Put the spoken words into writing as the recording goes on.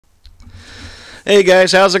Hey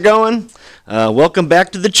guys, how's it going? Welcome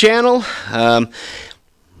back to the channel.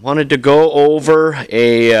 Wanted to go over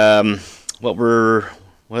what we're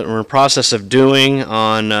in the process of doing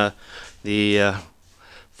on the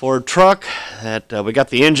Ford truck. That we got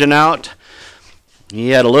the engine out. He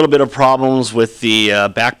had a little bit of problems with the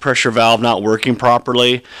back pressure valve not working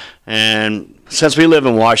properly, and since we live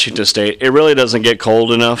in Washington State, it really doesn't get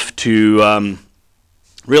cold enough to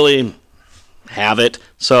really have it.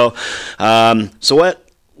 So what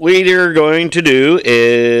we are going to do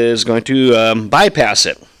is going to bypass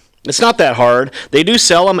it. It's not that hard. They do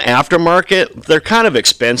sell them aftermarket. They're kind of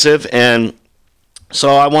expensive, and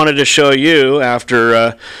so I wanted to show you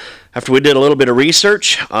after we did a little bit of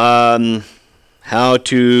research how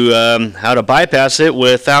to bypass it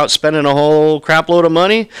without spending a whole crap load of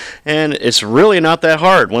money, and it's really not that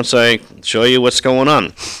hard once I show you what's going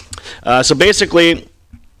on. So basically,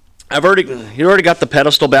 you already got the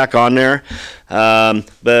pedestal back on there,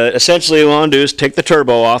 but essentially what we want to do is take the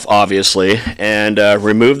turbo off, obviously, and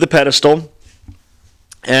remove the pedestal.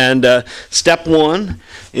 And step one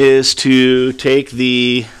is to take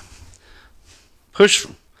the push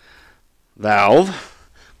valve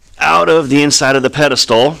out of the inside of the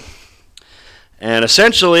pedestal and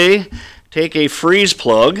essentially take a freeze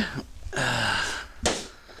plug.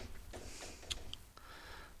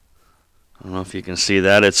 I don't know if you can see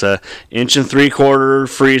that. It's a 1 3/4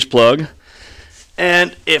 freeze plug,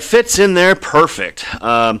 and it fits in there perfect.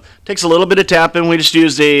 Takes a little bit of tapping. We just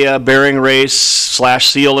used a bearing race /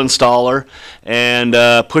 seal installer and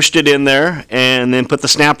pushed it in there, and then put the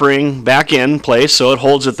snap ring back in place so it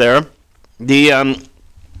holds it there. The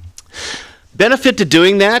benefit to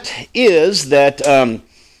doing that is that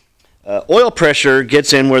oil pressure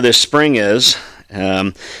gets in where this spring is,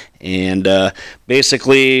 and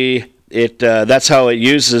basically that's how it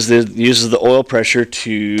uses the oil pressure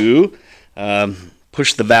to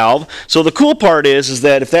push the valve. So the cool part is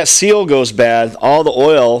that if that seal goes bad, all the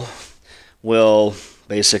oil will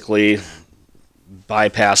basically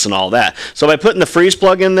bypass and all that. So by putting the freeze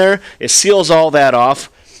plug in there, it seals all that off,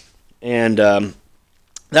 and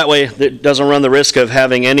that way it doesn't run the risk of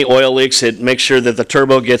having any oil leaks. It makes sure that the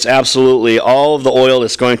turbo gets absolutely all of the oil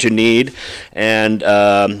it's going to need, and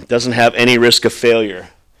doesn't have any risk of failure.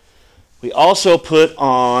 We also put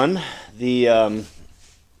on the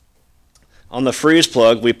freeze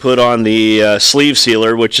plug, we put on the sleeve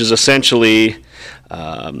sealer, which is essentially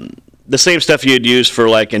the same stuff you'd use for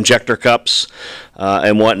like injector cups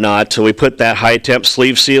and whatnot. So we put that high temp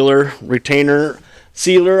sleeve sealer retainer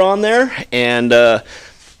sealer on there, and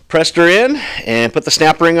pressed her in and put the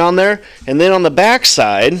snap ring on there. And then on the back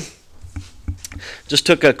side, just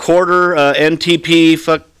took a 1/4 NTP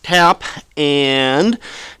tap and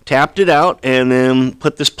tapped it out, and then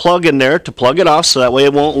put this plug in there to plug it off so that way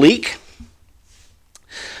it won't leak.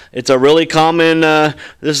 It's a really common, this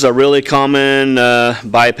is a really common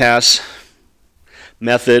bypass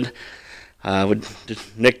method.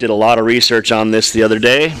 Nick did a lot of research on this the other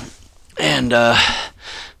day, and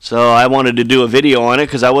so I wanted to do a video on it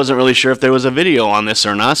because I wasn't really sure if there was a video on this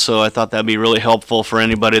or not, so I thought that'd be really helpful for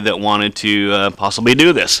anybody that wanted to possibly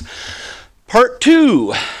do this. Part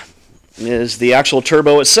 2 is the actual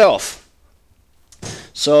turbo itself.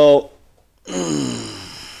 So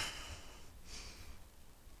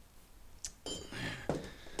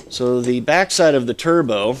the backside of the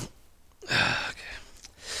turbo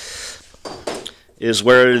is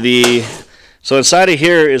where inside of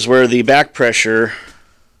here is where the back pressure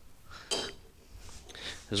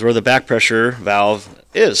valve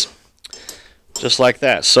is. Just like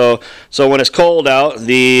that. So when it's cold out,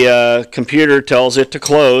 the computer tells it to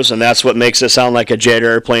close, and that's what makes it sound like a jet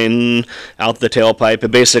airplane out the tailpipe. It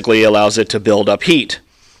basically allows it to build up heat.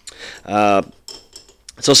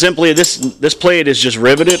 So simply, this plate is just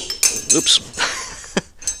riveted. Oops.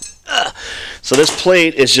 So this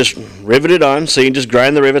plate is just riveted on, so you can just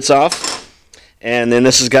grind the rivets off, and then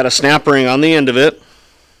this has got a snap ring on the end of it.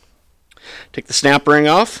 Take the snap ring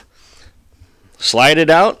off, slide it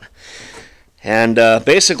out. And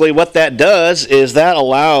basically what that does is that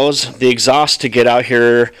allows the exhaust to get out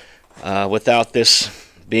here without this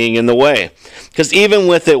being in the way. Because even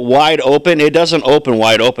with it wide open, it doesn't open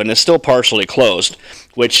wide open. It's still partially closed,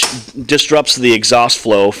 which disrupts the exhaust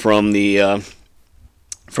flow from the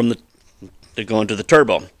going to the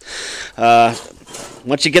turbo.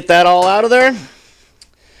 Once you get that all out of there,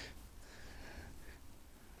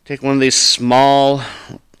 take one of these small,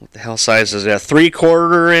 what the hell size is that?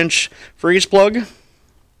 3/4 inch freeze plug.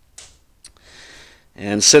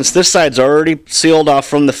 And since this side's already sealed off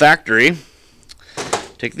from the factory,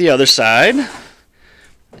 take the other side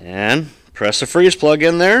and press the freeze plug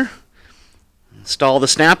in there. Install the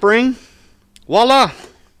snap ring. Voila!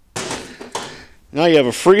 Now you have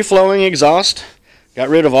a free-flowing exhaust. Got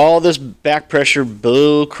rid of all this back pressure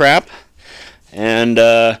bull crap. And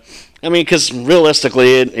I mean, because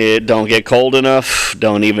realistically it don't get cold enough,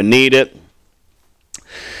 don't even need it.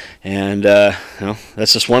 And you know,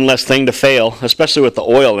 that's just one less thing to fail, especially with the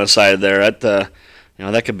oil inside there. You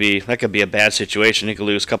know, that could be a bad situation. You could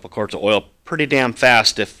lose a couple quarts of oil pretty damn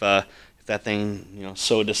fast if that thing, you know,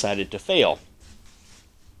 so decided to fail.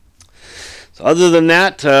 So other than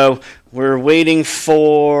that, we're waiting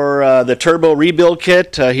for the turbo rebuild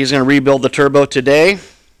kit. He's going to rebuild the turbo today,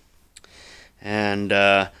 and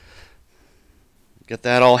get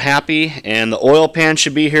that all happy. And the oil pan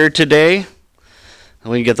should be here today.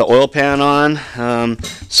 We can get the oil pan on.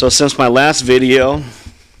 So since my last video,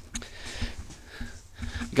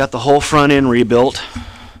 got the whole front end rebuilt.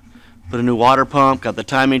 Put a new water pump. Got the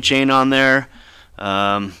timing chain on there.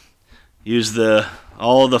 Used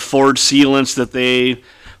all the Ford sealants that they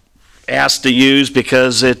asked to use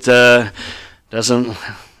because it doesn't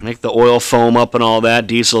make the oil foam up and all that.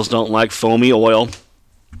 Diesels don't like foamy oil.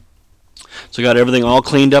 So got everything all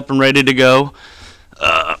cleaned up and ready to go.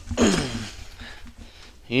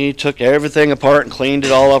 He took everything apart and cleaned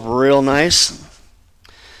it all up real nice.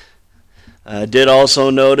 Did also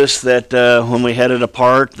notice that when we had it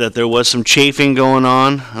apart that there was some chafing going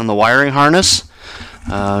on the wiring harness.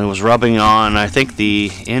 It was rubbing on, I think, the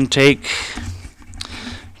intake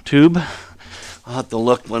tube. I'll have to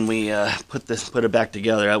look when we put it back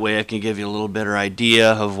together. That way I can give you a little better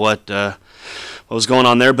idea of what was going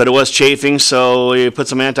on there. But it was chafing, so we put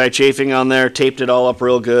some anti-chafing on there, taped it all up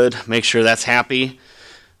real good, make sure that's happy.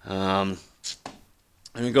 I'm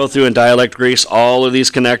going to go through and dielectric grease all of these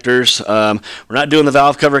connectors. We're not doing the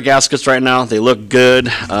valve cover gaskets right now. They look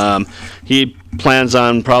good. He plans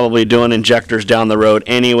on probably doing injectors down the road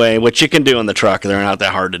anyway, which you can do in the truck. They're not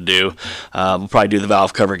that hard to do. We'll probably do the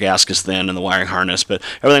valve cover gaskets then and the wiring harness, but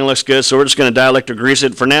everything looks good. So we're just going to dielectric grease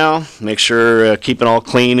it for now. Make sure keep it all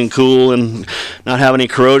clean and cool and not have any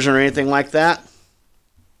corrosion or anything like that.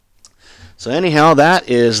 So anyhow, that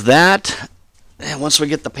is that. And once we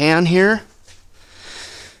get the pan here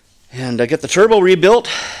and get the turbo rebuilt,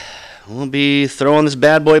 we'll be throwing this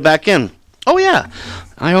bad boy back in. Oh yeah,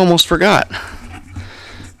 I almost forgot.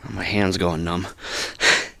 My hand's going numb.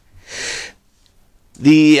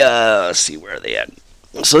 Let's see, where are they at?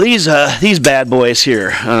 So these bad boys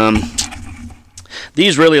here,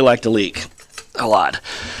 these really like to leak a lot.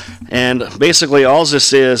 And basically all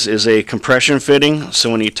this is a compression fitting.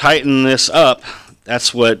 So when you tighten this up,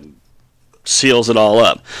 that's what seals it all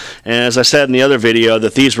up. And as I said in the other video,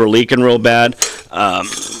 that these were leaking real bad.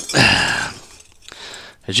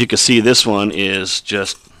 As you can see, this one is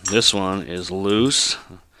loose.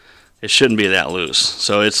 It shouldn't be that loose,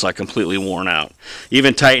 so it's like completely worn out.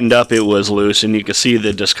 Even tightened up, it was loose, and you can see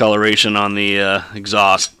the discoloration on the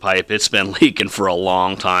exhaust pipe. It's been leaking for a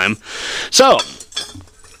long time. So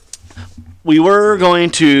we were going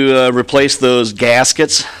to replace those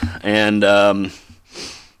gaskets and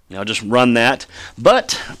you know, just run that,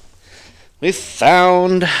 but we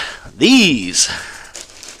found these.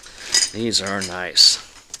 These are nice.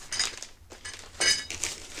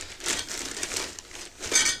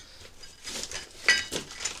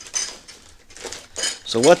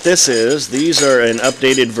 So what this is, these are an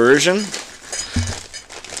updated version.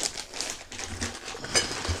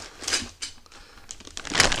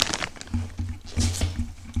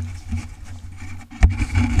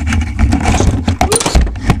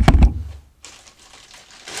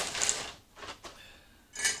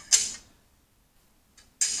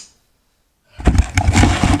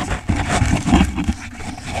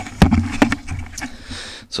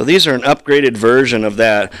 So these are an upgraded version of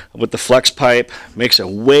that with the flex pipe. Makes it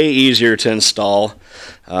way easier to install.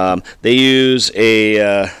 They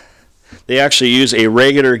actually use a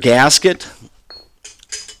regular gasket,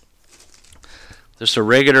 just a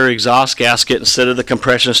regular exhaust gasket instead of the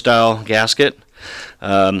compression style gasket.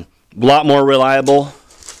 A lot more reliable.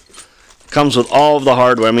 Comes with all of the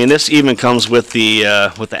hardware. I mean, this even comes with the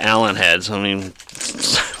Allen heads. I mean,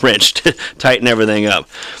 wrench to tighten everything up.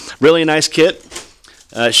 Really nice kit.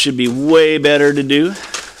 Should be way better to do.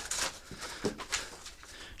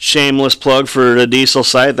 Shameless plug for the diesel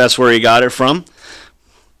site. That's where he got it from.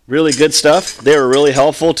 Really good stuff. They were really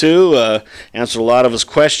helpful too. Answered a lot of his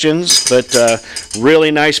questions, but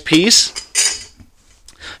really nice piece.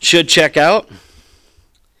 Should check out.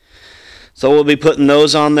 So we'll be putting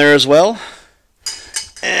those on there as well.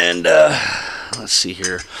 And let's see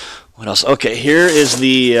here. What else? Okay, here is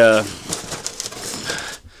the...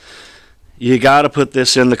 you got to put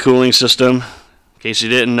this in the cooling system case you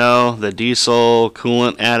didn't know, the diesel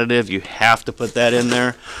coolant additive, you have to put that in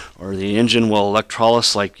there or the engine will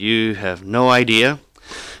electrolyze like you have no idea.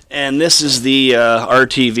 And this is the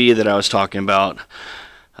RTV that I was talking about.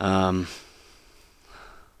 You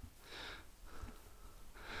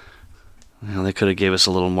know, they could have gave us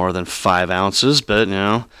a little more than 5 ounces, but you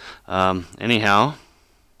know, anyhow,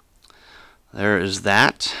 there is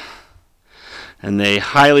that. And they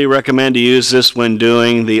highly recommend to use this when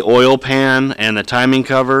doing the oil pan and the timing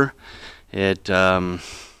cover. It,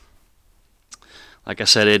 like I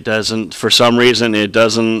said, it doesn't, for some reason, it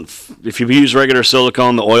doesn't, if you use regular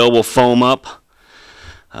silicone, the oil will foam up.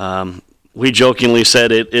 We jokingly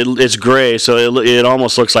said it's gray, so it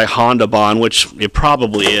almost looks like Honda Bond, which it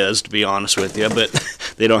probably is, to be honest with you, but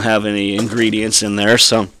they don't have any ingredients in there.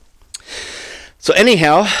 So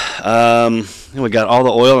anyhow, we got all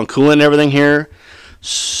the oil and coolant and everything here.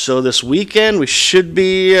 So this weekend we should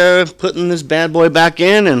be putting this bad boy back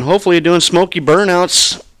in and hopefully doing smoky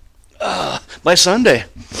burnouts by Sunday.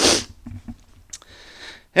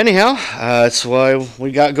 Anyhow, that's what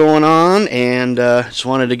we got going on, and just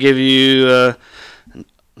wanted to give you a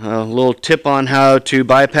little tip on how to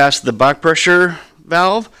bypass the back pressure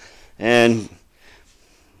valve and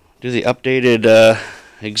do the updated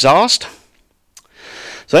exhaust.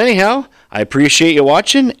 So anyhow, I appreciate you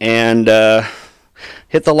watching, and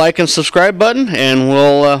hit the like and subscribe button, and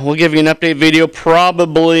we'll give you an update video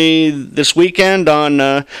probably this weekend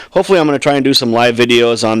on hopefully I'm going to try and do some live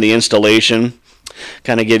videos on the installation,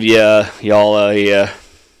 kind of give you y'all a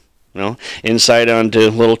insight onto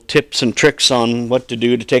little tips and tricks on what to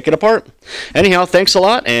do to take it apart. Anyhow, thanks a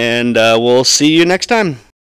lot, and we'll see you next time.